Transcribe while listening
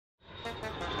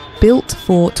Built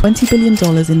for $20 billion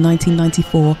in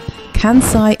 1994,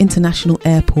 Kansai International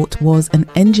Airport was an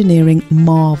engineering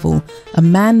marvel, a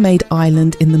man-made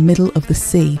island in the middle of the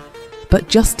sea. But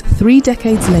just 3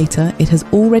 decades later, it has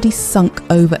already sunk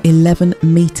over 11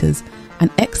 meters,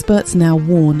 and experts now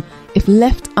warn if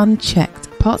left unchecked,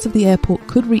 parts of the airport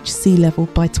could reach sea level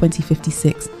by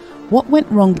 2056. What went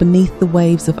wrong beneath the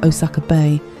waves of Osaka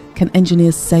Bay? Can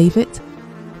engineers save it?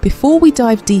 Before we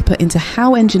dive deeper into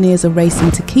how engineers are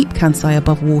racing to keep Kansai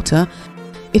above water,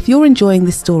 if you're enjoying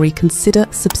this story, consider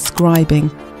subscribing.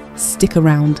 Stick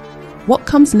around. What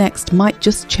comes next might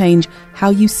just change how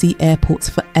you see airports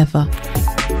forever.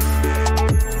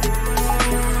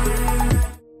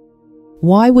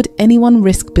 Why would anyone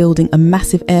risk building a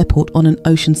massive airport on an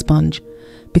ocean sponge?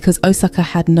 Because Osaka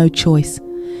had no choice.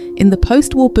 In the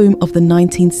post-war boom of the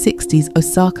 1960s,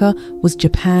 Osaka was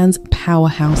Japan's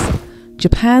powerhouse.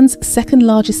 Japan's second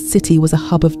largest city was a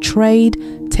hub of trade,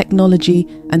 technology,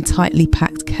 and tightly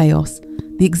packed chaos.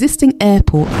 The existing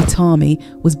airport, Itami,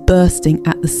 was bursting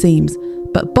at the seams,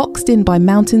 but boxed in by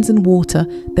mountains and water,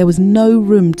 there was no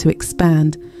room to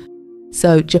expand.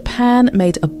 So Japan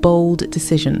made a bold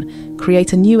decision: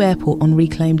 create a new airport on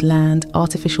reclaimed land,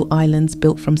 artificial islands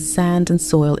built from sand and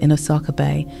soil in Osaka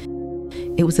Bay.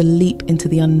 It was a leap into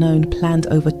the unknown, planned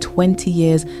over 20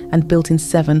 years and built in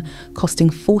 7, costing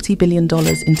 $40 billion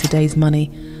in today's money.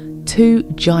 2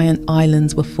 giant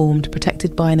islands were formed,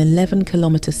 protected by an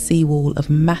 11-kilometre seawall of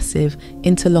massive,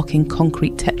 interlocking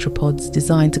concrete tetrapods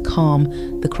designed to calm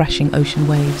the crashing ocean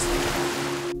waves.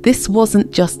 This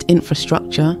wasn't just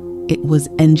infrastructure, it was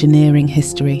engineering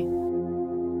history.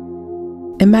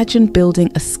 Imagine building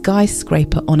a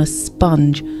skyscraper on a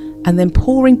sponge and then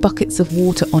pouring buckets of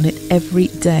water on it every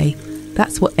day.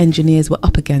 That's what engineers were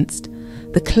up against.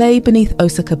 The clay beneath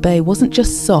Osaka Bay wasn't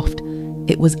just soft,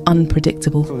 it was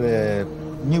unpredictable. So the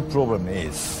new problem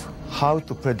is how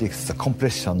to predict the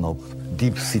compression of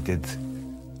deep-seated,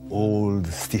 old,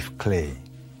 stiff clay.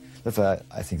 That's,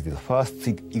 I think, the first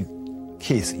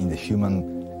case in the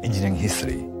human engineering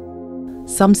history.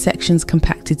 Some sections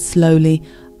compacted slowly,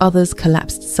 others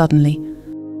collapsed suddenly.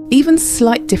 Even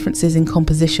slight differences in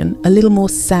composition, a little more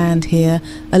sand here,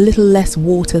 a little less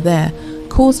water there,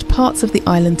 caused parts of the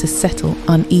island to settle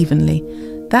unevenly.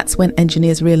 That's when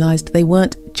engineers realised they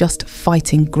weren't just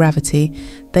fighting gravity,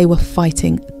 they were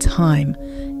fighting time.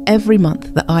 Every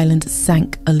month the island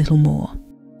sank a little more.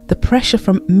 The pressure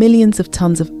from millions of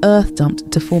tons of earth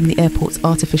dumped to form the airport's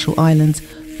artificial islands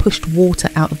pushed water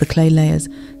out of the clay layers,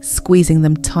 squeezing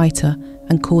them tighter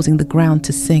and causing the ground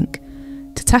to sink.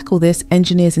 To tackle this,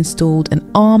 engineers installed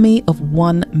an army of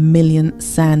 1 million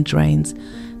sand drains,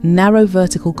 narrow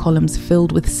vertical columns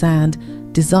filled with sand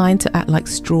designed to act like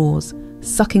straws,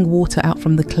 sucking water out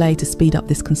from the clay to speed up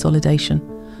this consolidation.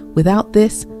 Without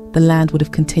this, the land would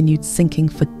have continued sinking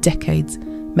for decades,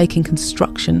 making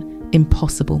construction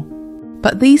impossible.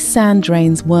 But these sand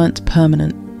drains weren't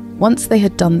permanent. Once they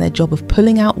had done their job of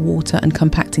pulling out water and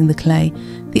compacting the clay,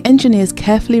 the engineers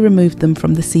carefully removed them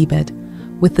from the seabed.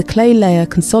 With the clay layer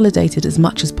consolidated as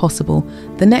much as possible,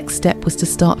 the next step was to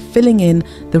start filling in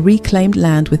the reclaimed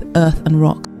land with earth and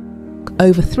rock.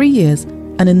 Over 3 years,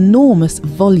 an enormous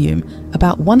volume,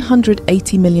 about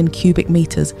 180 million cubic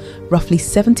meters, roughly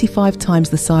 75 times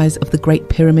the size of the Great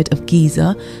Pyramid of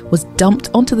Giza, was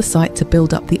dumped onto the site to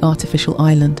build up the artificial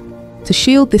island. To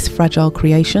shield this fragile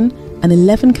creation, an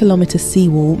 11-kilometre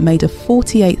seawall made of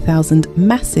 48,000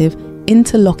 massive,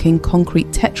 interlocking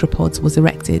concrete tetrapods was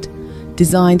erected,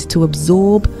 designed to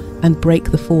absorb and break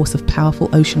the force of powerful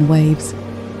ocean waves.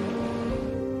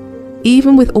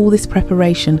 Even with all this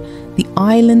preparation, the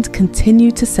island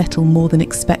continued to settle more than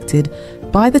expected.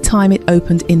 By the time it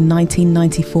opened in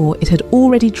 1994, it had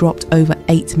already dropped over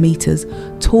 8 meters,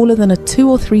 taller than a 2-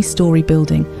 or 3-story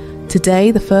building.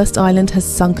 Today, the first island has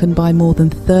sunken by more than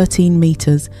 13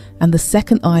 meters, and the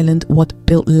second island, what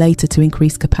built later to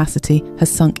increase capacity, has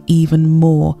sunk even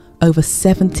more, over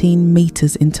 17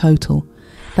 meters in total.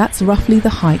 That's roughly the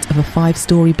height of a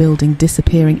 5-story building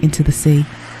disappearing into the sea.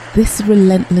 This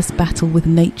relentless battle with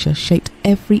nature shaped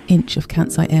every inch of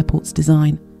Kansai Airport's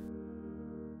design.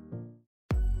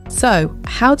 So,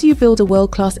 how do you build a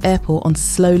world-class airport on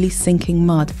slowly sinking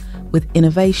mud? With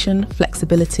innovation,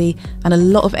 flexibility, and a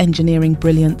lot of engineering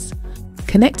brilliance.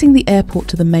 Connecting the airport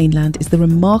to the mainland is the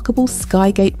remarkable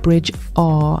Skygate Bridge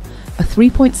R, a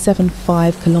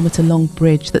 3.75 kilometre long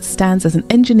bridge that stands as an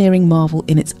engineering marvel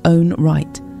in its own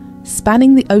right.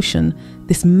 Spanning the ocean,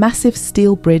 this massive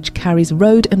steel bridge carries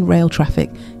road and rail traffic,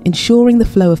 ensuring the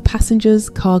flow of passengers,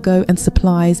 cargo, and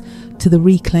supplies to the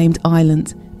reclaimed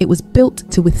island. It was built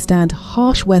to withstand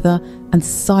harsh weather and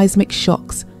seismic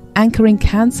shocks, anchoring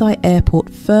Kansai Airport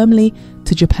firmly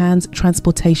to Japan's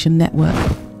transportation network.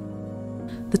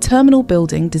 The terminal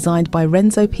building, designed by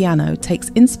Renzo Piano, takes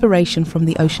inspiration from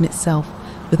the ocean itself,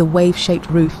 with a wave-shaped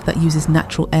roof that uses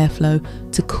natural airflow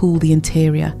to cool the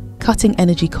interior, cutting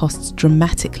energy costs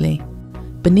dramatically.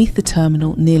 Beneath the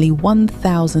terminal, nearly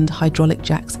 1,000 hydraulic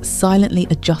jacks silently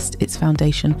adjust its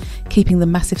foundation, keeping the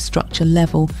massive structure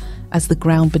level as the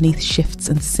ground beneath shifts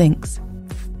and sinks.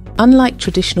 Unlike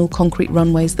traditional concrete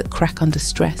runways that crack under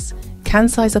stress,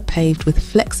 Kansais are paved with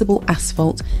flexible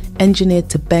asphalt engineered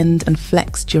to bend and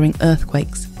flex during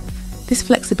earthquakes. This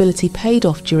flexibility paid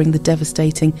off during the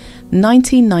devastating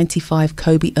 1995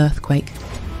 Kobe earthquake.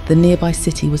 The nearby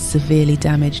city was severely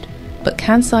damaged, but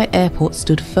Kansai Airport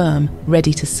stood firm,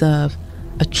 ready to serve.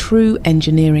 A true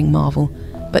engineering marvel,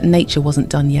 but nature wasn't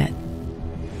done yet.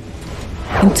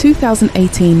 In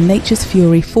 2018, nature's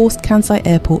fury forced Kansai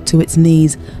Airport to its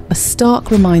knees, a stark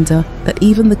reminder that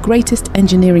even the greatest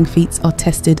engineering feats are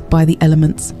tested by the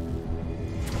elements.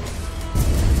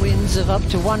 Winds of up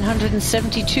to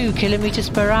 172 kilometers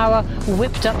per hour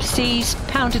whipped up seas,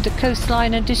 pounded the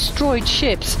coastline and destroyed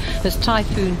ships as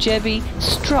Typhoon Jebi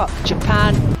struck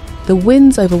Japan. The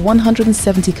winds over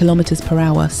 170 kilometers per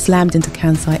hour slammed into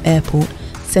Kansai Airport,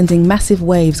 sending massive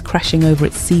waves crashing over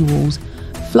its seawalls.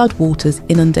 Floodwaters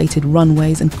inundated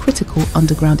runways and critical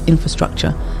underground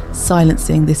infrastructure,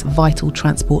 silencing this vital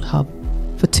transport hub.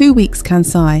 For 2 weeks,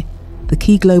 Kansai, the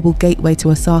key global gateway to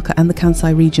Osaka and the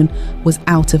Kansai region, was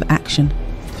out of action.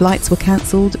 Flights were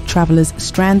cancelled, travellers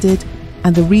stranded,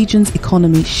 and the region's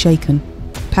economy shaken.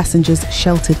 Passengers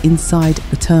sheltered inside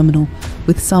the terminal,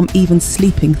 with some even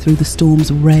sleeping through the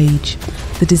storm's rage.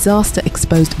 The disaster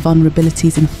exposed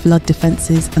vulnerabilities in flood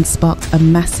defences and sparked a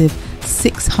massive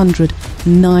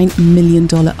 $609 million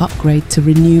upgrade to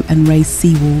renew and raise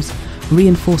seawalls,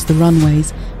 reinforce the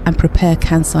runways, and prepare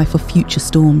Kansai for future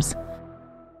storms.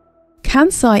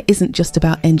 Kansai isn't just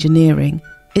about engineering,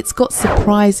 it's got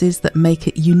surprises that make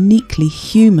it uniquely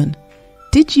human.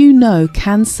 Did you know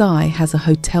Kansai has a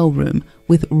hotel room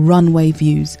with runway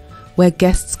views, where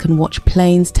guests can watch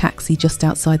planes taxi just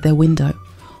outside their window?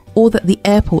 Or that the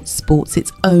airport sports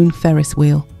its own Ferris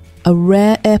wheel, a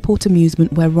rare airport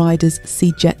amusement where riders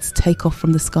see jets take off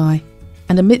from the sky.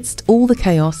 And amidst all the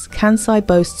chaos, Kansai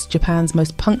boasts Japan's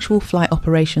most punctual flight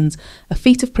operations, a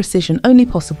feat of precision only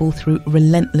possible through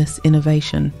relentless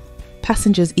innovation.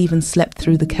 Passengers even slept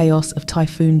through the chaos of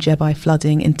Typhoon Jebi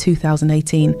flooding in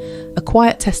 2018, a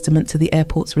quiet testament to the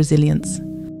airport's resilience.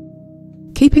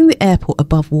 Keeping the airport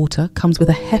above water comes with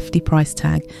a hefty price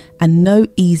tag and no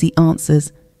easy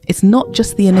answers. It's not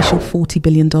just the initial $40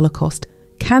 billion cost.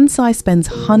 Kansai spends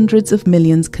hundreds of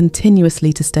millions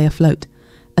continuously to stay afloat.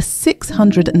 A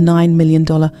 $609 million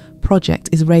project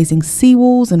is raising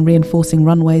seawalls and reinforcing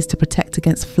runways to protect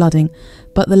against flooding,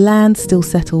 but the land still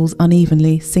settles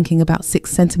unevenly, sinking about 6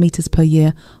 centimetres per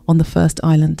year on the first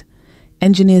island.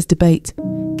 Engineers debate: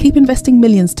 keep investing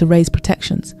millions to raise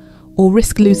protections, or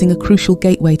risk losing a crucial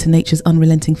gateway to nature's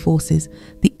unrelenting forces.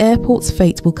 The airport's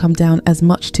fate will come down as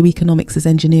much to economics as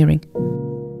engineering.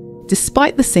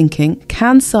 Despite the sinking,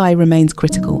 Kansai remains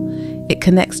critical. It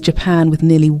connects Japan with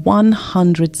nearly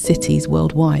 100 cities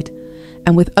worldwide.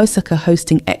 And with Osaka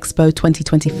hosting Expo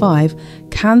 2025,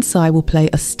 Kansai will play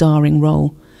a starring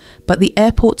role. But the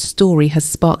airport's story has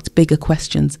sparked bigger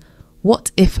questions.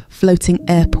 What if floating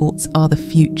airports are the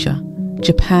future?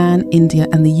 Japan, India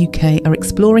and the UK are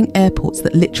exploring airports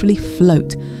that literally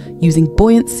float, using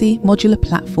buoyancy, modular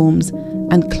platforms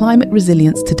and climate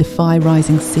resilience to defy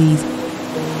rising seas.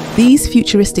 These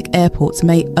futuristic airports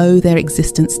may owe their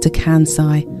existence to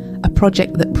Kansai, a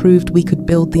project that proved we could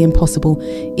build the impossible,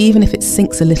 even if it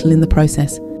sinks a little in the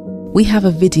process. We have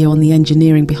a video on the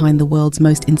engineering behind the world's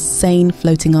most insane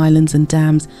floating islands and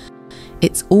dams.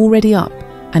 It's already up,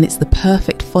 and it's the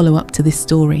perfect follow-up to this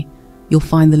story. You'll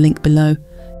find the link below.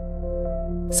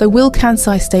 So will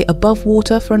Kansai stay above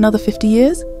water for another 50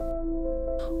 years?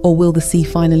 Or will the sea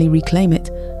finally reclaim it?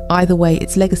 Either way,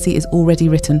 its legacy is already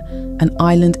written, an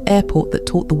island airport that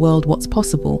taught the world what's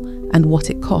possible and what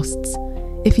it costs.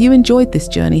 If you enjoyed this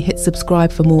journey, hit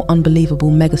subscribe for more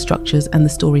unbelievable megastructures and the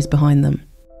stories behind them.